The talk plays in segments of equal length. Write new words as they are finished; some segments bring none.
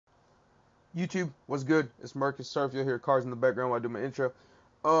YouTube, what's good? It's Marcus. Sorry if you'll hear cars in the background while I do my intro.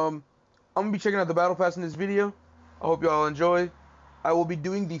 I'm gonna be checking out the battle pass in this video. I hope y'all enjoy. I will be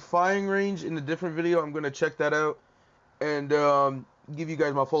doing the firing range in a different video. I'm gonna check that out and give you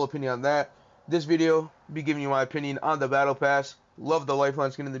guys my full opinion on that. This video be giving you my opinion on the battle pass. Love the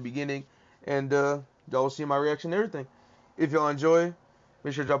lifeline skin in the beginning, and y'all will see my reaction to everything. If y'all enjoy,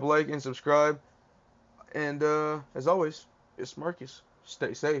 make sure to drop a like and subscribe. And as always, it's Marcus.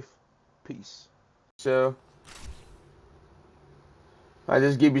 Stay safe. Peace. So,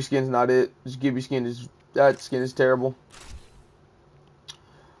 this Gibby skin's not it. This Gibby skin is, that skin is terrible.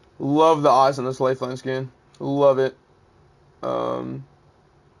 Love the eyes on this lifeline skin. Love it.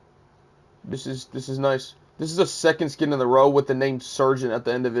 This is nice. This is a second skin in a row with the name Surgeon at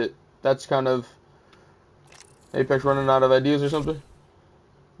the end of it. That's kind of Apex running out of ideas or something.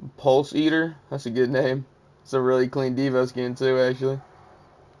 Pulse Eater. That's a good name. It's a really clean Devo skin too, actually.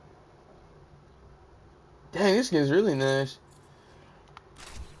 Dang, this skin's really nice.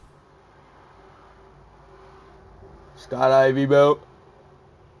 Scott Ivy belt.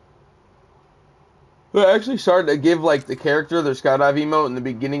 They actually started to give like the character their skydive emote in the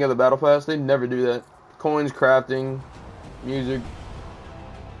beginning of the battle pass. They never do that. Coins, crafting, music.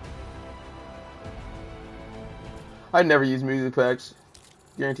 I never use music packs.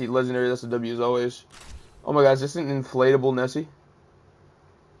 Guaranteed legendary. That's a W as always. Oh my gosh, this is an inflatable Nessie.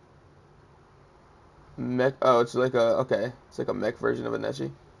 Mech. Oh, it's like a okay. It's like a mech version of a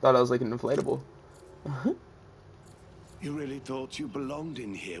Nessie. Thought I was like an inflatable. You really thought you belonged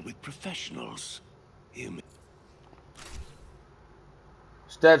in here with professionals?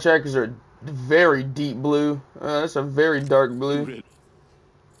 Stat trackers are very deep blue. That's a very dark blue.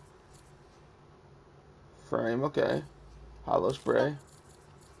 Frame, okay. Hollow spray.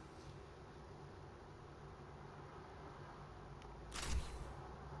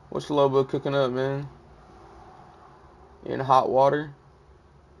 What's Lobo cooking up, man? In hot water.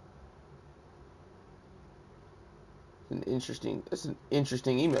 That's an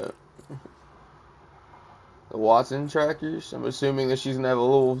interesting emote. The Watson trackers. I'm assuming that she's gonna have a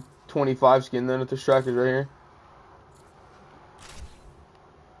little 25 skin then with the trackers right here.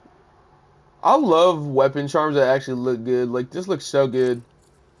 I love weapon charms that actually look good. Like this looks so good.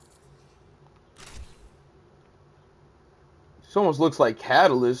 This almost looks like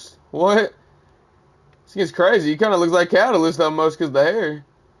Catalyst. What? This gets crazy. He kind of looks like Catalyst almost because of the hair.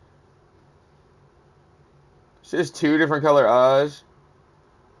 It's just two different color eyes.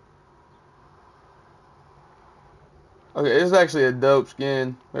 Okay, this is actually a dope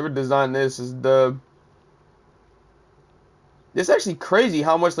skin. Whoever designed this is dub. It's actually crazy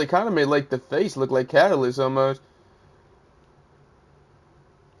how much they kind of made like the face look like Catalyst almost.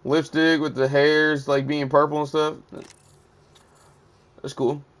 Lipstick with the hairs like being purple and stuff. That's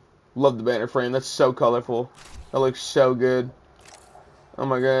cool. Love the banner frame. That's so colorful. That looks so good. Oh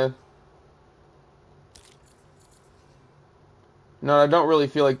my god. No, I don't really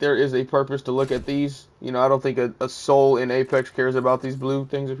feel like there is a purpose to look at these. You know, I don't think a soul in Apex cares about these blue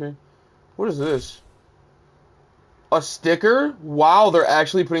things up here. What is this? A sticker? Wow, they're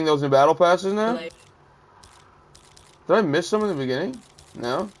actually putting those in battle passes now? Did I miss some in the beginning?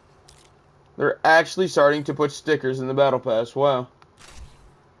 No. They're actually starting to put stickers in the battle pass. Wow.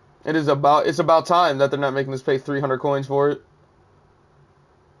 It's about time that they're not making us pay 300 coins for it.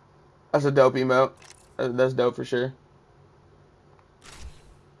 That's a dope emote. That's dope for sure.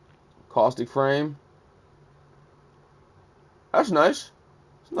 Caustic frame. That's nice.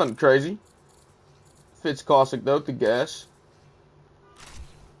 It's nothing crazy. Fits caustic though, the gas.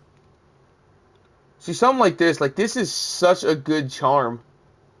 See, something like this is such a good charm.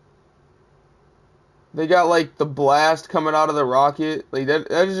 They got like the blast coming out of the rocket. Like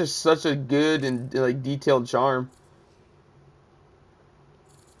that is just such a good and like detailed charm.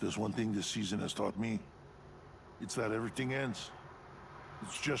 There's one thing this season has taught me. It's that everything ends.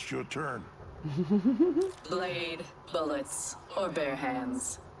 It's just your turn. Blade, bullets, or bare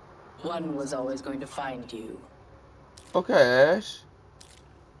hands. One was always going to find you. Okay, Ash.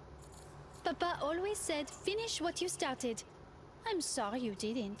 Papa always said, finish what you started. I'm sorry you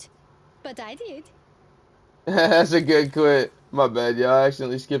didn't, but I did. That's a good quit. My bad, y'all. I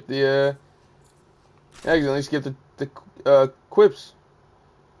accidentally skipped the quips.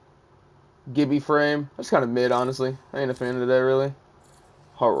 Gibby frame. That's kind of mid, honestly. I ain't a fan of that, really.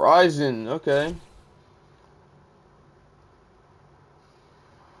 Horizon. Okay.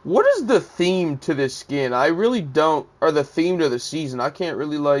 What is the theme to this skin? I really don't... Or the theme to the season. I can't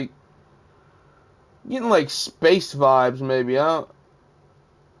really, like... Getting, like, space vibes, maybe. I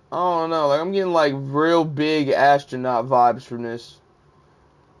don't know. Like, I'm getting, like, real big astronaut vibes from this.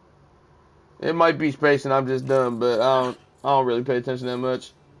 It might be space and I'm just dumb, but I don't really pay attention that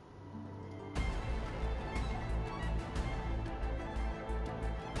much.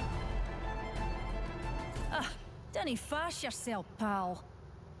 Don't fash yourself, pal.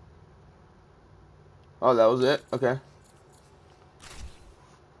 Oh, that was it? Okay.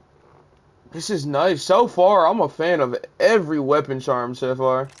 This is nice. So far, I'm a fan of every weapon charm so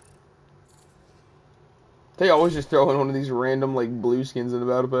far. They always just throw in one of these random, like, blue skins in the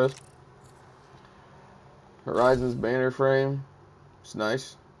battle pass. Horizon's banner frame. It's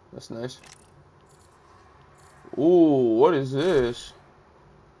nice. That's nice. Ooh, what is this?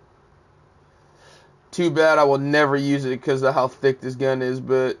 Too bad I will never use it because of how thick this gun is,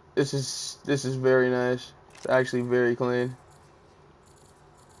 but this is very nice. It's actually very clean.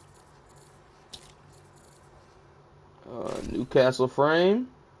 Newcastle frame.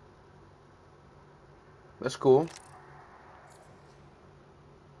 That's cool.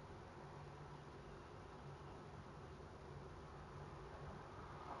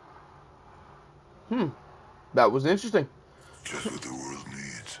 That was interesting. Just what the world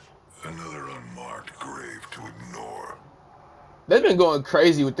needs. Another unmarked grave to ignore. They've been going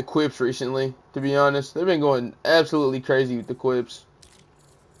crazy with the quips recently, to be honest. They've been going absolutely crazy with the quips.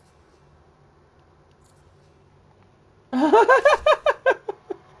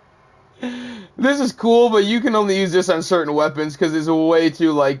 This is cool, but you can only use this on certain weapons because it's way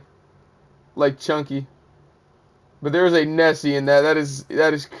too like chunky. But there's a Nessie in that.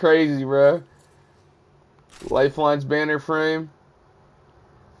 That is crazy, bro. Lifeline's banner frame.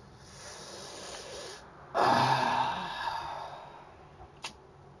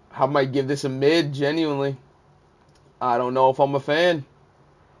 I might give this a mid, genuinely. I don't know if I'm a fan.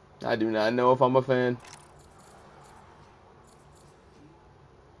 I do not know if I'm a fan.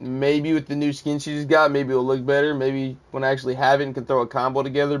 Maybe with the new skin she just got, maybe it'll look better. Maybe when I actually have it and can throw a combo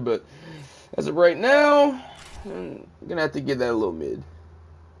together. But as of right now, I'm going to have to give that a little mid.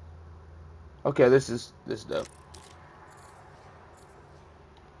 Okay, this is dope.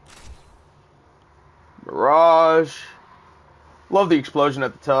 Mirage. Love the explosion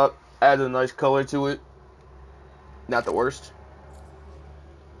at the top. Adds a nice color to it. Not the worst.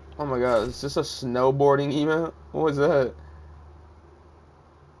 Oh my god, is this a snowboarding emote? What was that?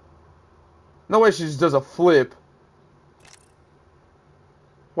 No way she just does a flip.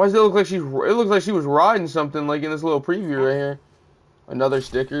 Why does it look like it looks like she was riding something like in this little preview right here. Another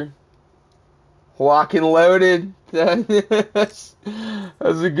sticker. Lock and loaded. That's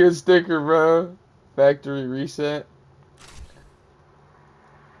a good sticker, bro. Factory reset.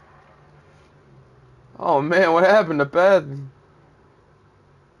 Oh man, what happened to Beth?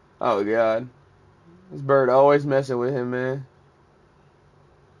 Oh god. This bird always messing with him, man.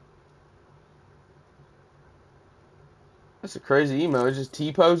 That's a crazy emo. It just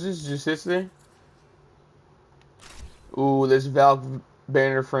T-poses, just sits there. Ooh, this Valk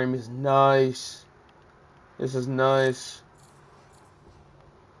banner frame is nice. This is nice.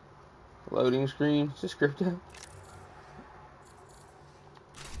 Loading screen. Is this crypto?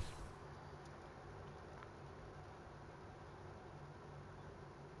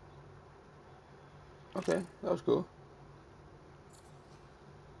 Okay, that was cool.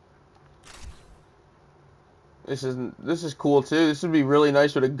 This is cool too. This would be really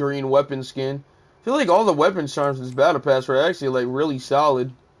nice with a green weapon skin. I feel like all the weapon charms in this battle pass are actually like really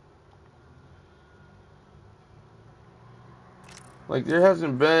solid. Like there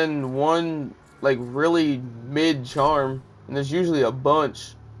hasn't been one like really mid charm, and there's usually a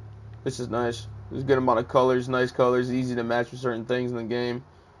bunch. This is nice. There's a good amount of colors, nice colors, easy to match with certain things in the game.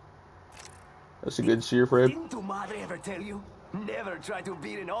 That's a good sheer frame. Didn't tu madre ever tell you? Never try to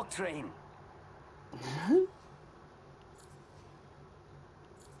beat an Octrain.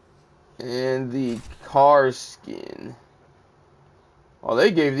 And the car skin. Oh, they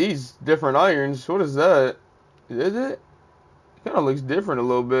gave these different irons. What is that? Is it? Kind of looks different a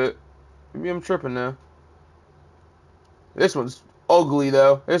little bit. Maybe I'm tripping now. This one's ugly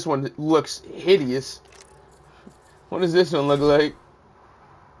though. This one looks hideous. What does this one look like?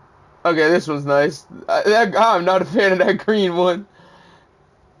 Okay, this one's nice. I'm not a fan of that green one.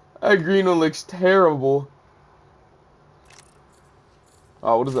 That green one looks terrible.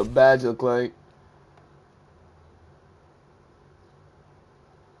 Oh, what does a badge look like?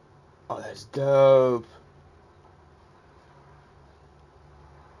 Oh, that's dope.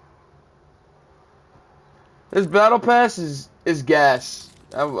 This battle pass is gas.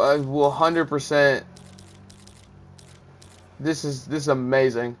 I will 100%. This is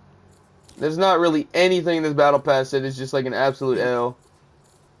amazing. There's not really anything in this battle pass that is just like an absolute L.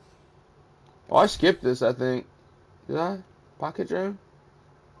 Oh, I skipped this, I think. Did I? Pocket drone?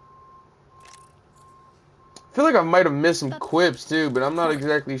 I feel like I might have missed some quips too, but I'm not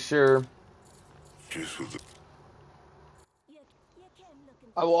exactly sure.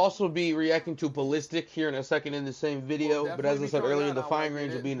 I will also be reacting to Ballistic here in a second in the same video, but as I said earlier, the firing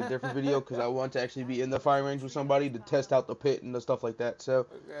range will be in a different video because I want to actually be in the firing range with somebody to test out the pit and the stuff like that. So,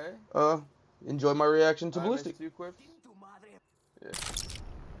 enjoy my reaction to Ballistic. Yeah.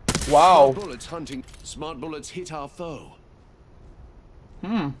 Wow. Smart bullets hunting. Smart bullets hit our foe.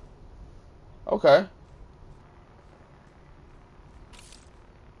 Okay.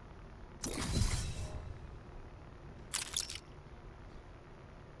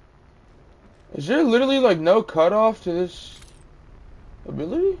 Is there literally like no cutoff to this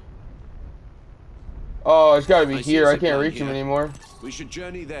ability? Oh, it's gotta be here. I can't reach him anymore. We should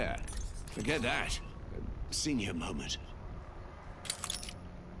journey there. Forget that. Senior moment.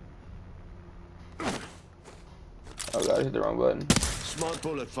 Oh god, I hit the wrong button. Smart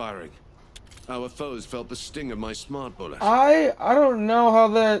bullet firing. Our foes felt the sting of my smart bullet. I don't know how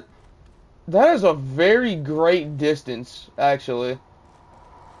that is a very great distance, actually.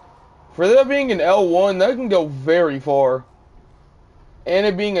 For that being an L1, that can go very far. And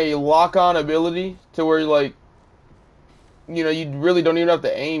it being a lock-on ability to where, like, you know, you really don't even have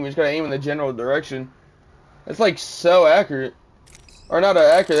to aim. You just gotta aim in the general direction. That's, like, so accurate. Or not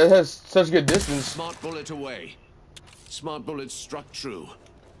accurate, that has such good distance. Smart bullet away. Smart bullet struck true.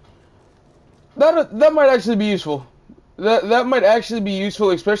 That might actually be useful. That might actually be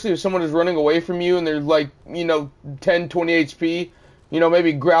useful, especially if someone is running away from you and they're, like, you know, 10, 20 HP. You know,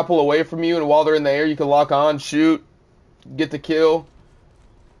 maybe grapple away from you, and while they're in the air, you can lock on, shoot, get the kill.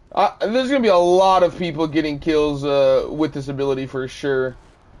 There's going to be a lot of people getting kills with this ability for sure.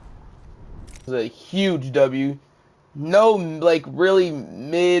 It's a huge W. No, like, really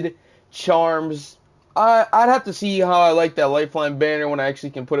mid charms. I'd have to see how I like that Lifeline banner when I actually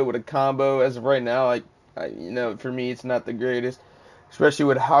can put it with a combo. As of right now, you know, for me, it's not the greatest. Especially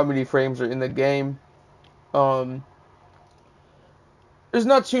with how many frames are in the game. There's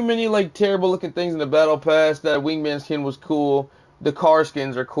not too many, like, terrible looking things in the Battle Pass. That Wingman skin was cool. The car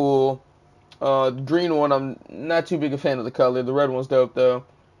skins are cool. The green one, I'm not too big a fan of the color. The red one's dope, though.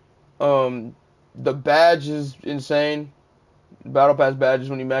 The badge is insane. Battle Pass badges,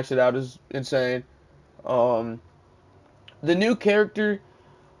 when you max it out, is insane. The new character,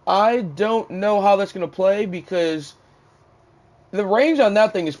 I don't know how that's going to play because the range on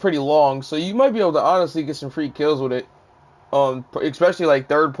that thing is pretty long. So you might be able to honestly get some free kills with it. Especially like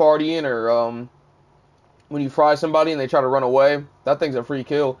third partying or when you fry somebody and they try to run away, that thing's a free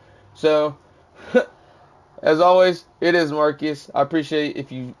kill. So, as always, it is Marcus. I appreciate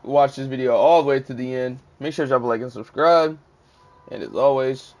if you watch this video all the way to the end. Make sure to drop a like and subscribe. And as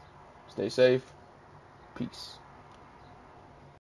always, stay safe. Peace.